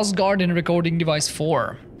 Dust guard in recording device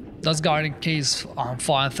 4. That's guarding case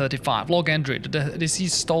 535. Log entry. The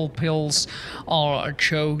deceased stole pills or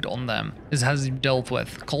choked on them. This has been dealt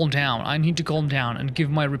with. Calm down. I need to calm down and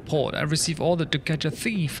give my report. I received order to catch a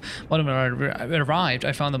thief. But when I arrived,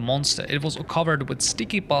 I found a monster. It was covered with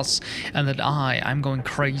sticky pus and that I'm going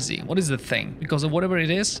crazy. What is the thing? Because of whatever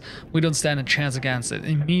it is, we don't stand a chance against it.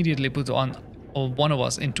 Immediately put one of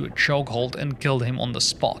us into a chokehold and killed him on the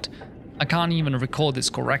spot. I can't even record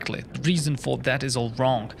this correctly. The reason for that is all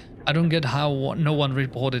wrong. I don't get how no one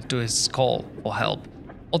reported to his call for help.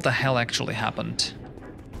 What the hell actually happened?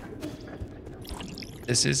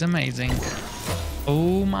 This is amazing.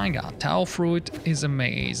 Oh my god, Tau fruit is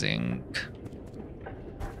amazing.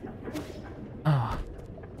 Ah,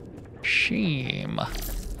 shame.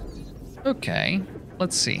 Okay,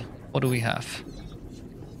 let's see. What do we have?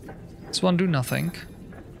 This one do nothing.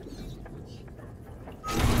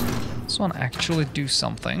 This one actually do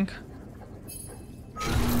something.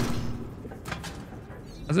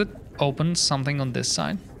 Does it open something on this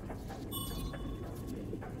side?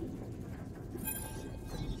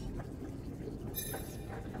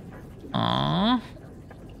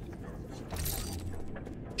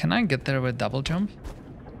 Can I get there with double jump?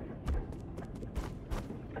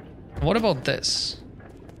 What about this?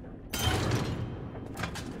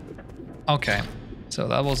 Okay, so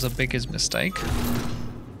that was the biggest mistake.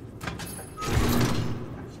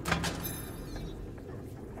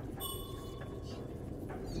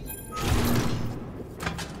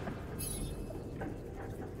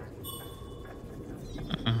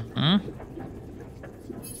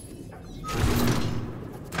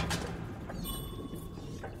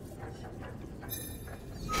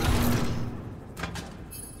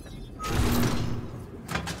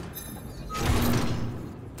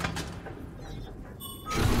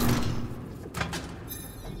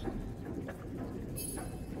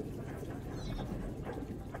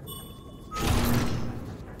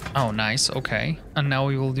 Oh, nice. Okay. And now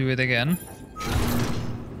we will do it again.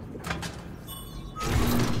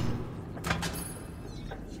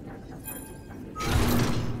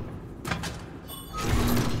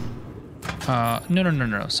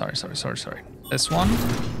 No. Sorry. This one.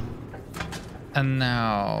 And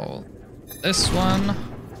now this one.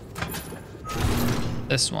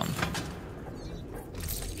 This one.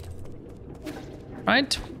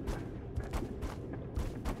 Right?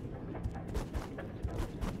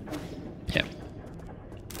 Yeah.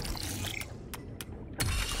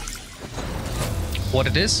 What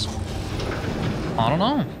it is? I don't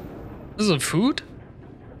know. This is a food?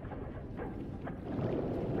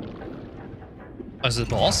 Is it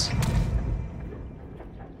boss?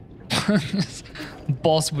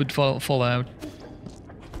 Boss would fall out.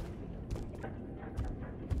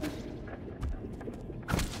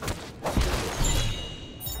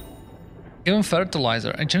 Given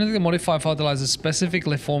fertilizer, a genetically modified fertilizer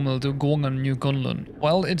specifically formulated to Gong and New Kunlun.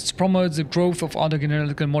 Well, it promotes the growth of other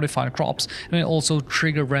genetically modified crops and it also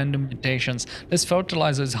triggers random mutations. This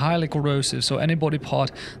fertilizer is highly corrosive, so any body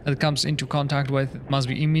part that comes into contact with it must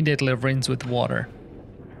be immediately rinsed with water.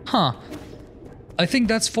 Huh. I think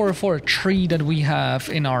that's for a tree that we have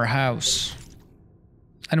in our house.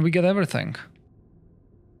 And we get everything.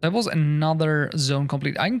 That was another zone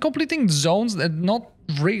complete. I'm completing zones that not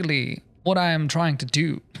really what I am trying to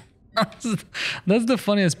do. That's the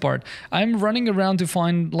funniest part. I'm running around to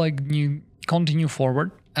find like continue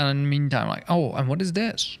forward, and in the meantime like, oh, and what is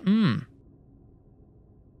this?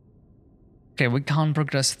 Okay, we can't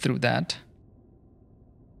progress through that.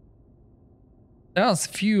 There's a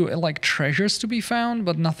few like treasures to be found,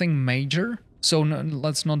 but nothing major. So no,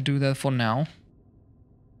 let's not do that for now.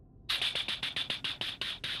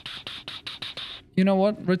 You know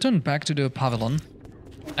what? Return back to the pavilion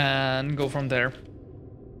and go from there.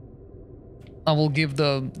 I will give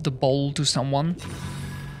the bowl to someone.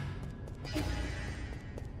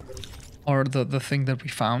 Or the thing that we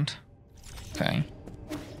found. Okay.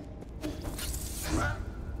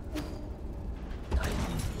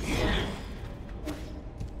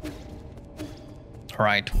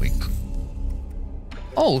 Alright,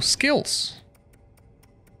 oh, skills.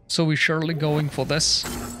 So we're surely going for this.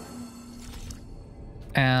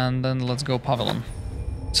 And then let's go pavilion.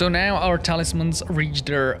 So now our talismans reach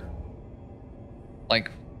their like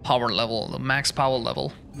power level, the max power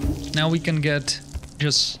level. Now we can get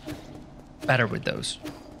just better with those,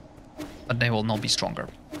 but they will not be stronger.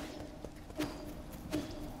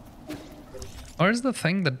 Where's the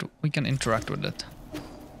thing that we can interact with it?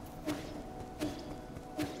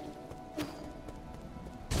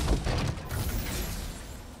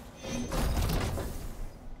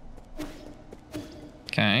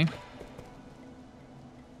 Okay.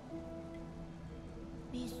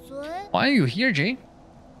 Why are you here, Jay?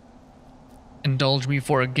 Indulge me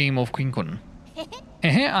for a game of Quinkun.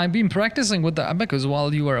 I've been practicing with the abacus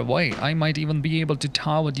while you were away. I might even be able to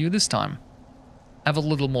tower with you this time. Have a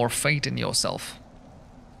little more faith in yourself.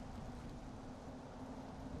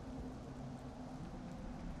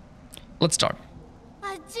 Let's start.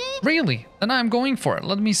 Really? Then I'm going for it.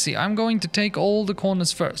 Let me see. I'm going to take all the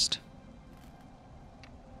corners first.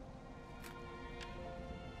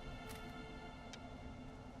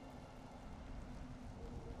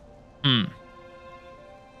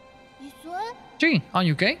 Gee, are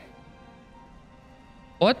you okay?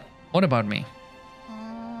 What? What about me?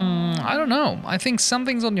 I don't know. I think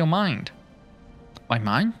something's on your mind. My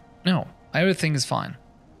mind? No, everything is fine.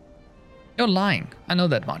 You're lying. I know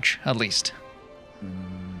that much, at least.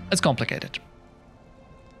 It's complicated.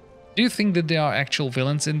 Do you think that there are actual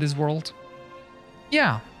villains in this world?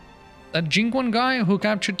 Yeah. That Jingquan guy who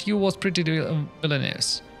captured you was pretty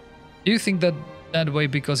villainous. Do you think that way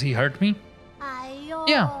because he hurt me?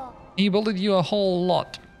 Yeah. He bullied you a whole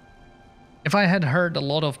lot. If I had hurt a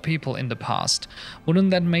lot of people in the past,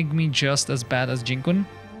 wouldn't that make me just as bad as Jingquan?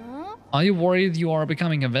 Are you worried you are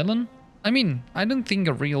becoming a villain? I mean, I don't think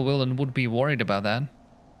a real villain would be worried about that.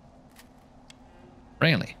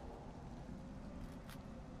 Really?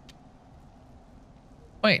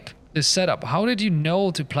 Wait, this setup, how did you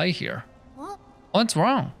know to play here? What's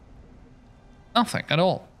wrong? Nothing at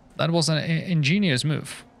all. That was an ingenious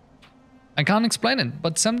move. I can't explain it,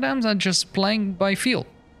 but sometimes I'm just playing by feel.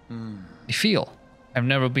 I feel. I've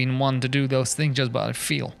never been one to do those things just by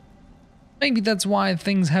feel. Maybe that's why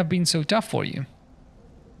things have been so tough for you.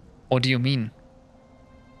 What do you mean?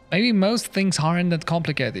 Maybe most things aren't that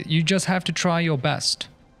complicated. You just have to try your best.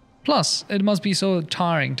 Plus, it must be so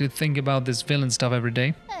tiring to think about this villain stuff every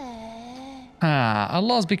day. I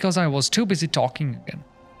lost because I was too busy talking again.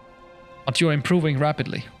 But you're improving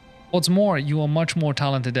rapidly. What's more, you are much more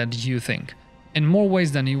talented than you think. In more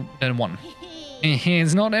ways than one.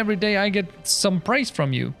 It's not every day I get some praise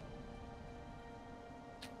from you.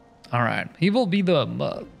 All right, he will be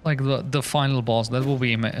the final boss. That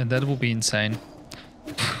will be insane.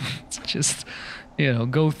 Just, you know,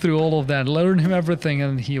 go through all of that, learn him everything,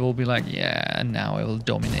 and he will be like, yeah, now I will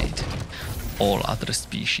dominate all other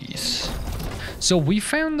species. So we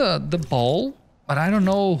found the ball, but I don't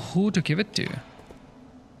know who to give it to.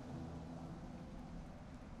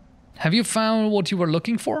 Have you found what you were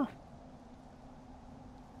looking for?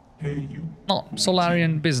 No,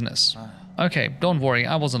 Solarian business. Okay, don't worry,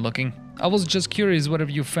 I wasn't looking. I was just curious whether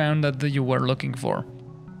you found that you were looking for.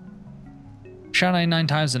 Shana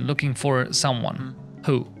 9000 looking for someone.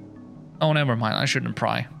 Who? Oh, never mind, I shouldn't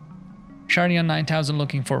pry. Shania 9000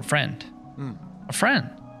 looking for a friend. A friend?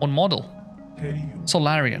 What model?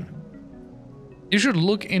 Solarian. You should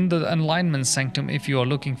look in the Enlightenment Sanctum if you are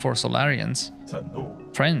looking for Solarians.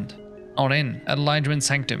 Friend. Not in. Enlightenment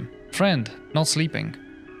Sanctum. Friend. Not sleeping.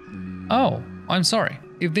 Oh, I'm sorry.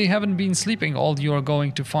 If they haven't been sleeping, all you are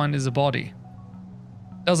going to find is a body.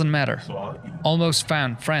 Doesn't matter. Almost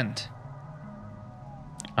found. Friend.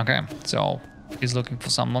 Okay, so he's looking for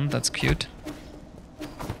someone. That's cute.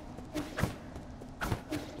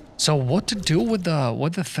 So what to do with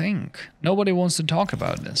the thing? Nobody wants to talk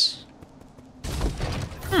about this.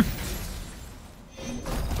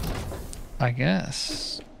 I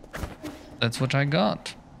guess that's what I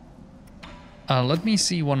got. Let me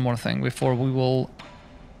see one more thing before we will...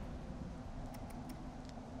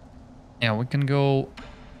 Yeah, we can go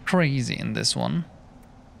crazy in this one.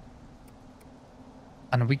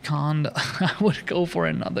 And we can't... I would go for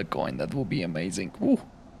another coin. That would be amazing. Ooh.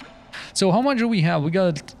 So how much do we have? We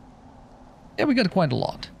got... Yeah, we got quite a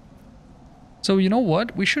lot. So you know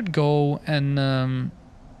what? We should go and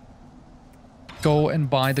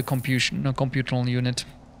buy the computeral unit.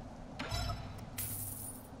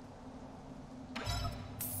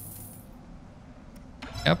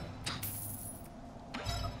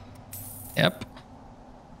 Yep.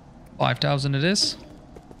 5,000 it is.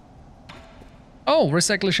 Oh,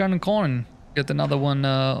 recycle Shannon coin. Get another one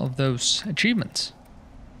of those achievements.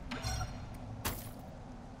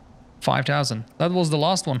 5,000. That was the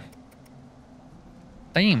last one.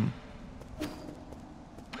 Damn.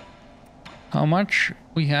 How much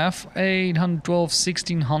we have? 812,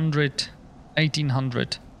 1600,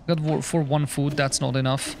 1800. Got for one food, that's not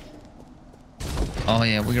enough. Oh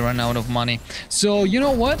yeah, we ran out of money. So, you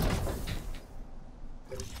know what?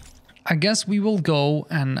 I guess we will go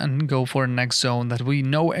and go for a next zone that we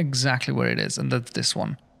know exactly where it is, and that's this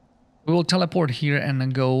one. We will teleport here and then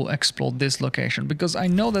go explore this location, because I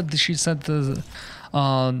know that she said the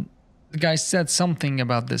guy said something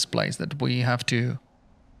about this place that we have to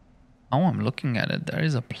Oh, I'm looking at it. There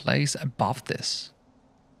is a place above this.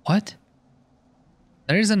 What?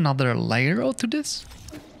 There is another layer to this?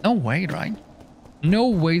 No way, right? No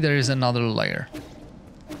way there is another layer.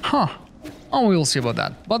 Huh. Oh, we'll see about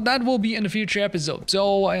that. But that will be in a future episode.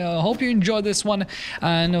 So I hope you enjoyed this one.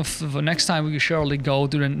 And for next time, we will surely go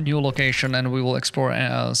to the new location and we will explore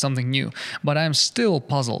something new. But I'm still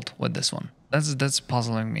puzzled with this one. That's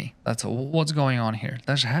puzzling me. That's what's going on here.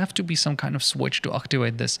 There have to be some kind of switch to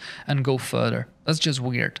activate this and go further. That's just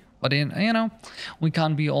weird. But you know, we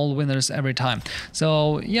can't be all winners every time.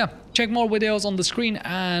 So yeah, check more videos on the screen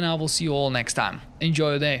and I will see you all next time. Enjoy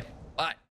your day.